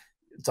 Now,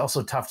 it's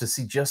also tough to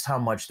see just how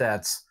much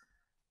that's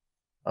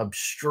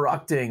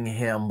obstructing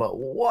him, but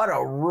what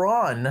a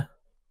run.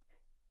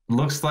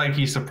 Looks like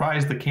he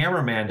surprised the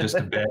cameraman just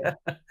a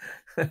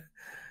bit.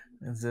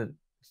 As it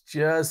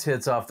just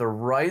hits off the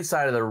right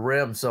side of the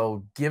rim,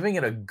 so giving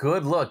it a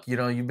good look. You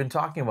know, you've been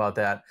talking about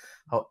that,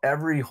 how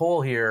every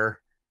hole here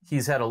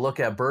he's had a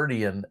look at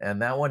birdie, and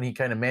that one he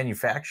kind of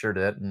manufactured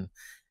it, and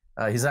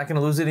he's not going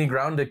to lose any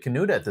ground to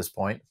Knut at this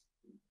point.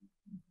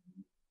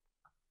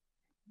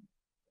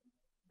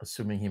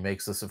 Assuming he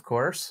makes this, of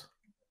course.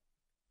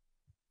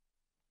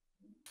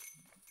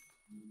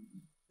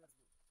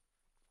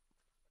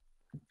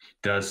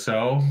 Does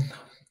so.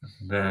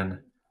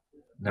 Then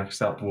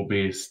next up will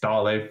be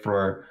Ståle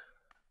for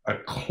a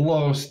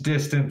close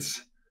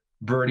distance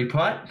birdie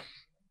putt.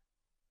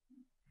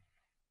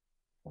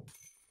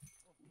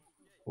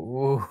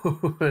 Ooh,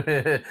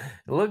 it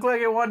looked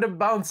like it wanted to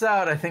bounce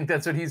out. I think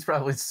that's what he's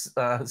probably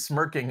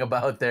smirking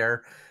about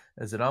there,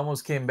 as it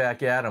almost came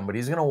back at him. But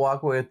he's going to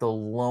walk away with the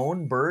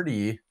lone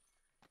birdie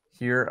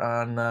here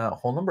on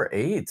hole number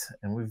 8.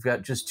 And we've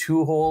got just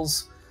two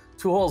holes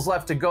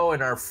left to go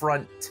in our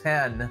front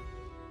 10.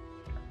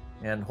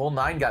 And hole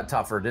 9 got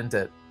tougher, didn't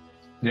it?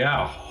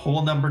 Yeah,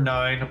 hole number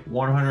 9,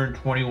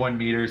 121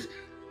 meters.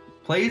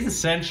 Plays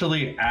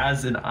essentially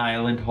as an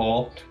island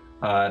hole.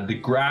 The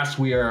grass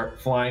we are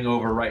flying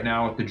over right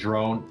now with the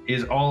drone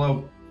is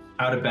all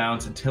out of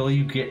bounds until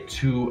you get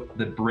to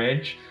the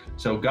bridge.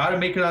 So got to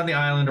make it on the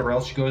island or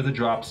else you go to the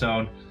drop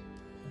zone.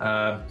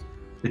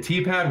 The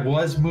tee pad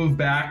was moved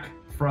back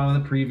from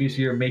the previous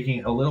year, making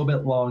it a little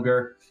bit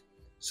longer.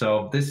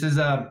 So this is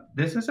a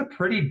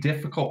pretty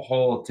difficult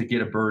hole to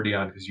get a birdie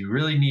on, because you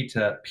really need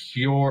to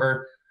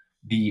pure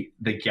the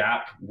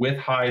gap with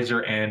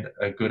hyzer and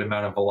a good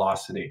amount of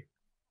velocity.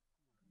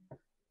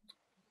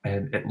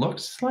 And it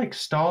looks like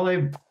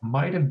Ståle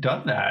might have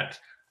done that.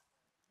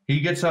 He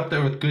gets up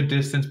there with good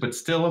distance, but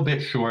still a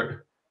bit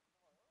short.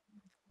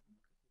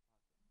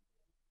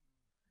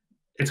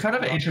 It's kind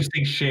of an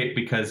interesting shape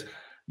because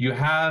you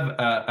have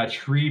a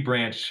tree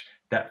branch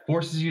that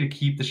forces you to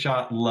keep the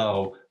shot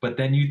low, but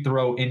then you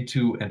throw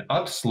into an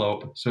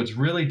upslope. So it's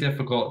really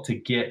difficult to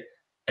get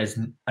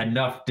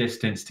enough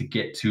distance to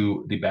get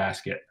to the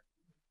basket.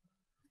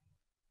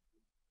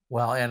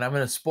 Well, and I'm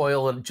going to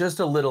spoil it just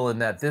a little in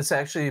that this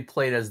actually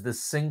played as the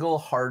single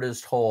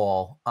hardest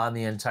hole on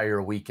the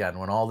entire weekend.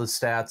 When all the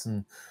stats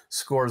and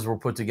scores were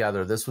put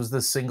together, this was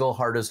the single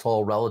hardest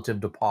hole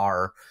relative to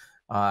par,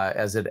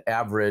 as it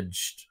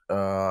averaged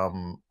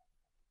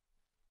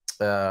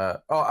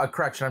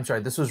correction, I'm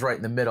sorry. This was right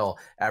in the middle,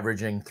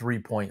 averaging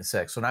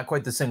 3.6. So not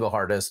quite the single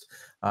hardest.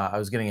 I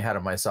was getting ahead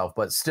of myself,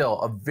 but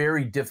still a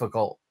very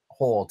difficult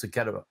hole to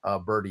get a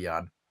birdie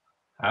on.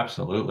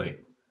 Absolutely.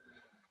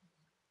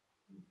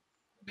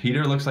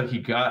 Peter looks like he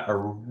got a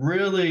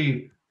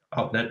really,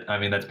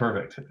 that's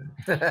perfect.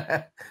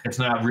 It's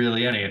not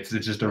really any, it's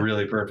just a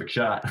really perfect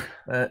shot.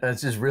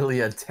 It's just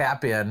really a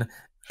tap in,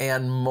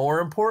 and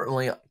more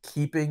importantly,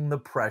 keeping the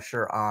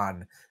pressure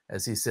on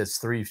as he sits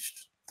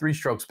three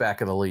strokes back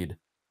of the lead.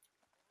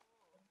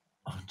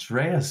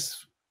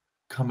 Andreas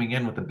coming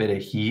in with a bit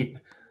of heat.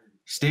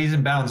 Stays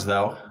in bounds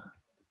though.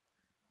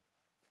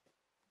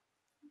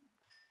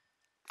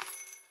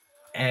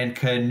 And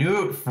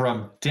Knut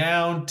from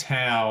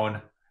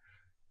downtown.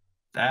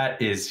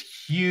 That is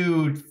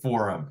huge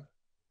for him.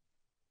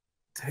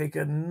 Take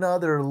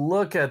another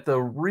look at the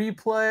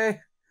replay.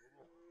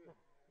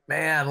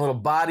 Man, a little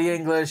body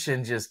English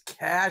and just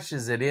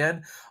cashes it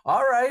in.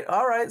 All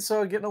right.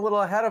 So getting a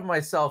little ahead of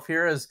myself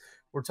here as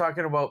we're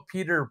talking about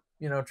Peter,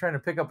 trying to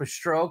pick up a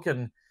stroke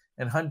and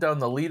hunt down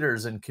the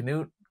leaders, and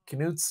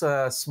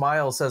Knut's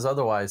smile says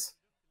otherwise.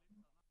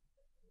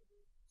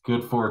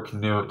 Good for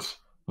Knut.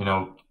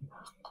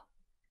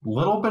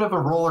 Little bit of a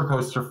roller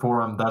coaster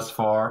for him thus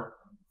far.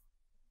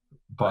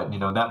 But,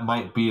 that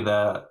might be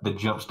the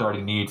jump start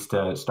he needs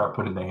to start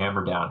putting the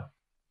hammer down.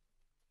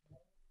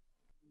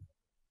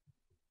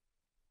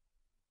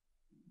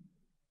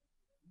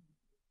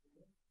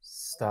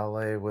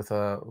 Ståle with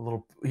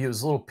he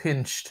was a little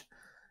pinched.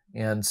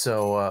 And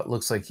so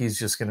looks like he's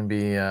just going to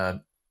be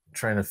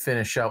trying to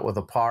finish out with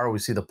a par. We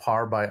see the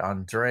par by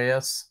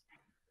Andreas.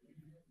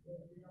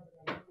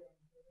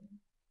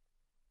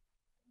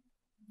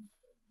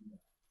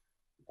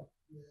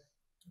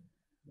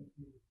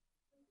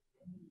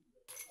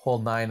 Hole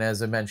 9,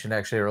 as I mentioned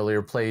actually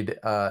earlier, played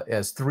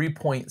as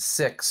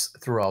 3.6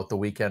 throughout the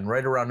weekend,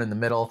 right around in the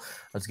middle.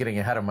 I was getting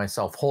ahead of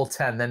myself. Hole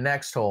 10, the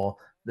next hole,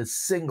 the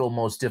single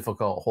most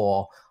difficult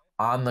hole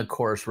on the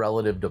course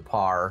relative to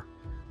par,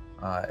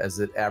 as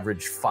it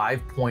averaged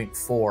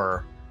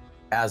 5.4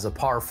 as a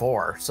par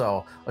 4.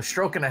 So a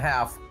stroke and a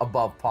half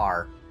above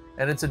par.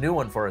 And it's a new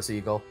one for us,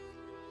 Eagle.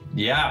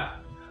 Yeah.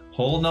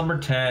 Hole number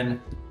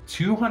 10,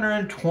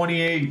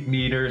 228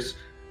 meters.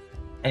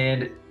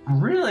 And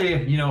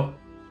really, you know,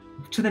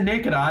 to the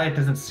naked eye, it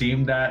doesn't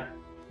seem that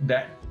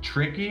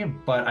tricky,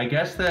 but I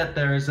guess that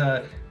there's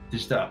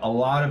just a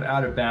lot of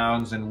out of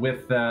bounds, and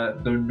with the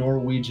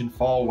Norwegian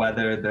fall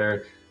weather,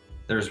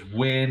 there's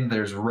wind,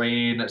 there's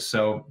rain,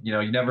 so you know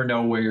you never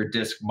know where your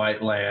disc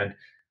might land.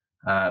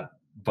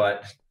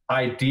 But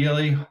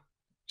ideally,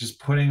 just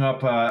putting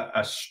up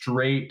a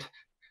straight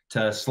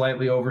to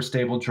slightly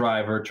overstable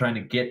driver, trying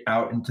to get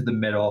out into the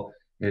middle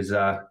is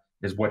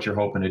what you're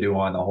hoping to do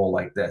on a hole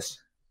like this.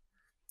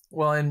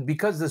 Well, and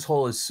because this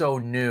hole is so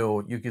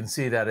new, you can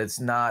see that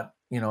it's not,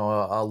 you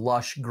know, a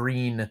lush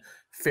green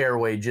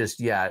fairway just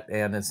yet,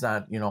 and it's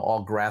not, you know,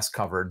 all grass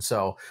covered.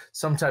 So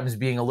sometimes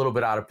being a little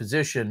bit out of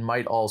position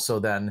might also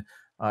then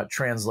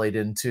translate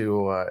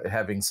into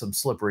having some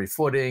slippery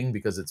footing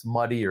because it's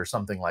muddy or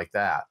something like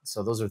that.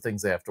 So those are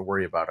things they have to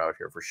worry about out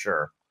here for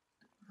sure.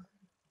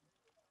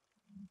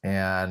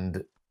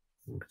 And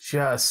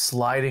just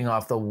sliding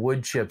off the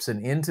wood chips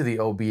and into the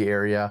OB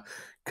area,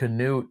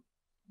 Knut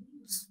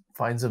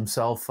finds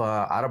himself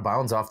out of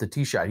bounds off the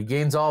tee shot. He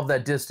gains all of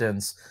that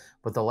distance,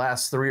 but the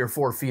last 3 or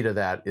 4 feet of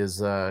that is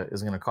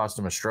going to cost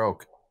him a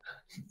stroke.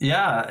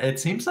 Yeah, it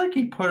seems like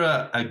he put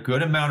a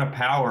good amount of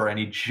power and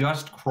he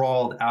just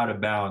crawled out of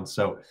bounds.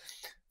 So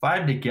if I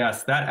had to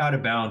guess, that out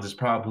of bounds is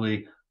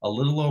probably a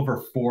little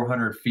over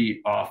 400 feet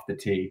off the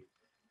tee.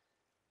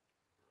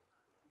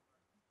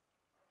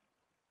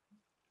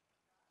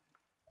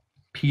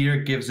 Peter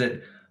gives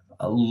it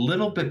a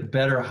little bit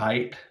better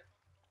height,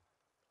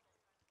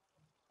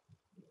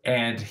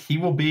 and he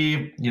will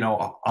be, you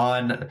know,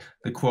 on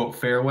the quote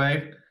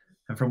fairway.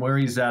 And from where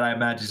he's at, I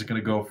imagine he's going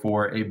to go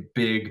for a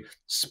big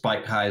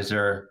spike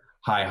hyzer,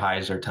 high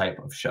hyzer type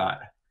of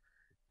shot.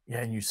 Yeah,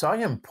 and you saw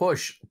him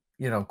push,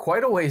 you know,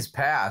 quite a ways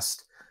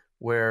past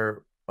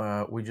where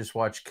we just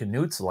watched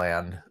Knut's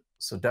land.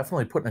 So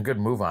definitely putting a good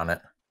move on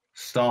it.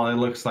 Ståle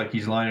looks like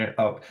he's lining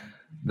up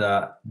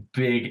the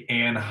big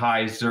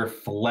Anheuser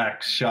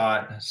flex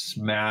shot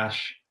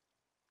smash.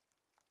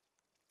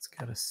 It's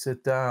got to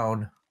sit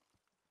down.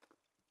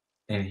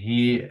 And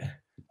he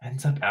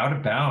ends up out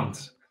of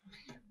bounds.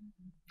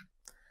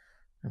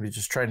 Maybe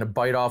just trying to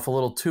bite off a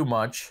little too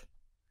much.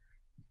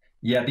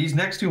 Yeah, these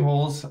next 2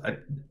 holes,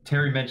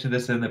 Terry mentioned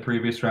this in the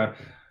previous round.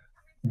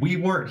 We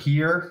weren't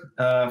here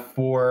to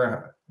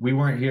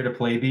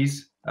play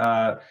these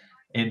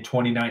in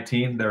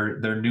 2019.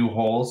 They're new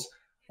holes.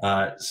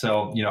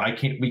 So, you know,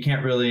 we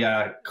can't really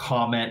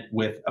comment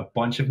with a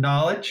bunch of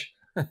knowledge.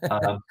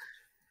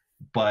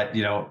 But,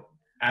 you know,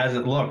 as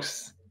it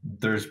looks,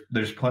 there's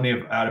plenty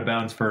of out of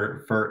bounds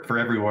for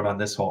everyone on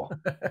this hole.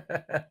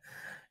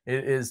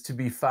 It is to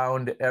be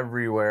found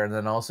everywhere. And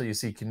then also you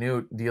see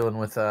Knut dealing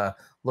with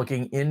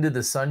looking into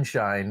the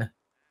sunshine.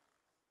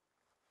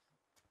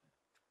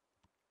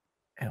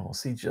 And we'll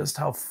see just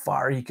how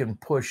far he can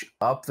push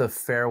up the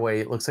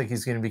fairway. It looks like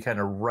he's going to be kind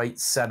of right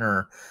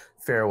center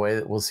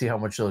fairway. We'll see how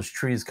much those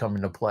trees come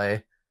into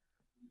play.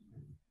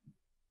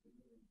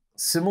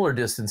 Similar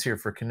distance here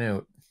for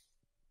Knut.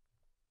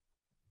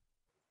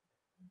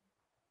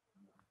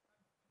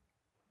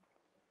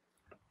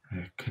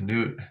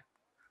 Knut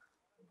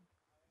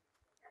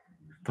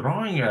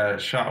throwing a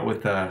shot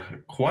with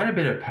quite a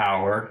bit of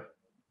power.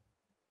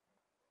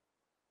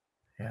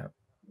 Yeah,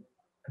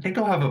 I think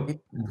he'll have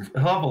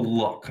a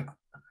look.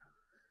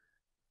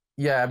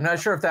 Yeah, I'm not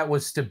sure if that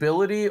was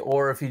stability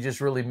or if he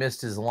just really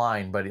missed his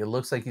line, but it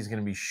looks like he's going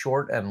to be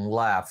short and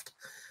left.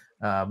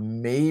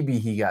 Maybe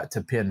he got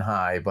to pin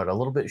high, but a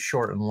little bit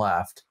short and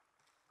left.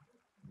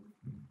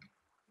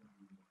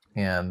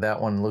 And that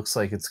one looks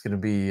like it's going to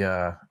be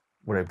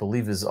what I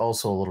believe is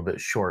also a little bit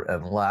short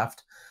and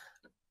left.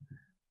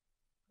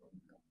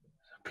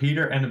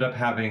 Peter ended up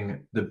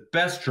having the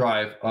best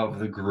drive of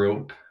the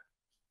group.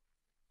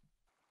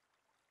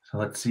 So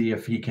let's see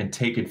if he can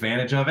take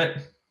advantage of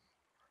it.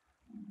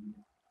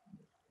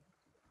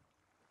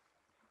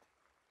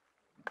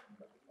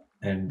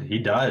 And he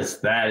does.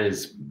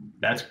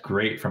 That's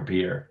great from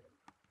Peter.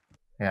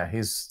 Yeah,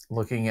 he's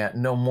looking at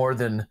no more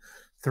than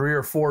 3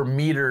 or 4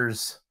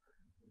 meters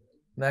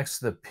next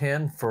to the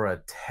pin for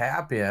a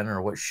tap in,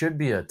 or what should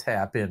be a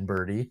tap in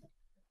birdie.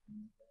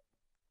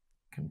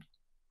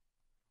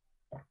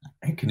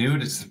 And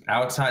Knut is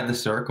outside the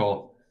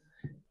circle,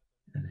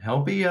 and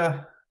he'll be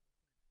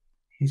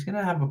he's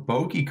gonna have a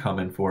bogey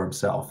coming for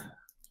himself.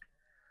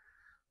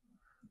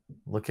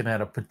 Looking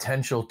at a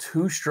potential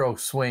 2-stroke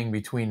swing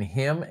between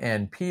him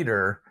and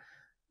Peter.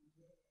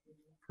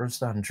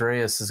 First,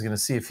 Andreas is going to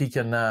see if he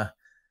can get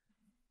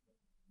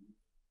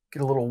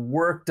a little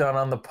work done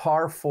on the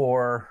par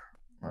 4.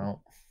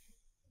 Well,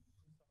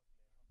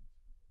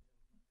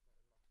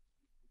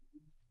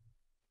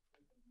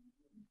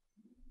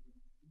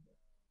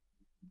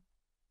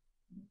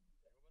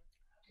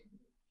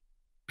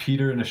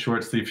 Peter in a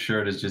short sleeve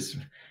shirt is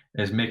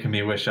making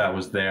me wish I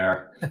was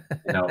there.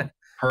 You know,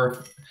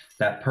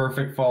 that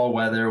perfect fall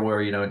weather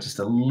where, you know, just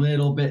a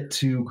little bit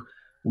too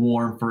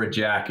warm for a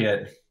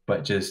jacket,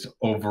 but just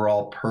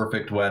overall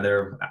perfect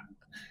weather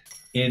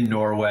in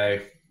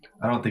Norway.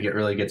 I don't think it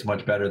really gets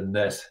much better than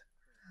this.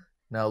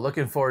 No,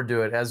 looking forward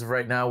to it. As of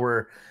right now,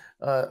 we're,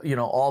 you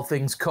know, all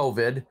things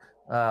COVID,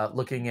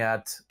 looking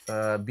at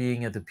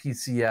being at the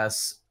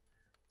PCS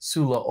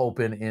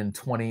Open in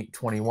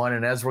 2021.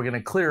 And as we're going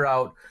to clear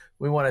out,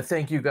 we want to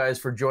thank you guys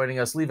for joining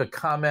us. Leave a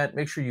comment.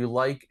 Make sure you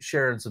like,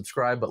 share, and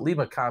subscribe, but leave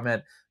a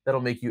comment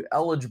that'll make you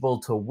eligible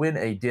to win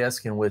a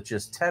disc. And with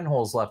just 10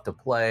 holes left to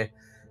play,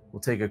 we'll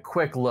take a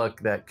quick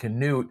look that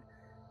Knut,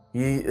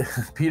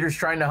 Peter's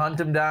trying to hunt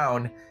him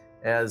down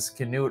as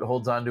Knut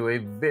holds on to a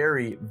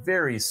very,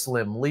 very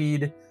slim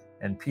lead,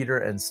 and Peter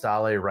and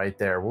Ståle right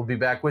there. We'll be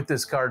back with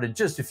this card in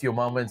just a few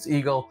moments.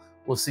 Eagle,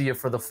 we'll see you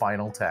for the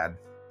final 10.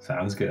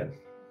 Sounds good.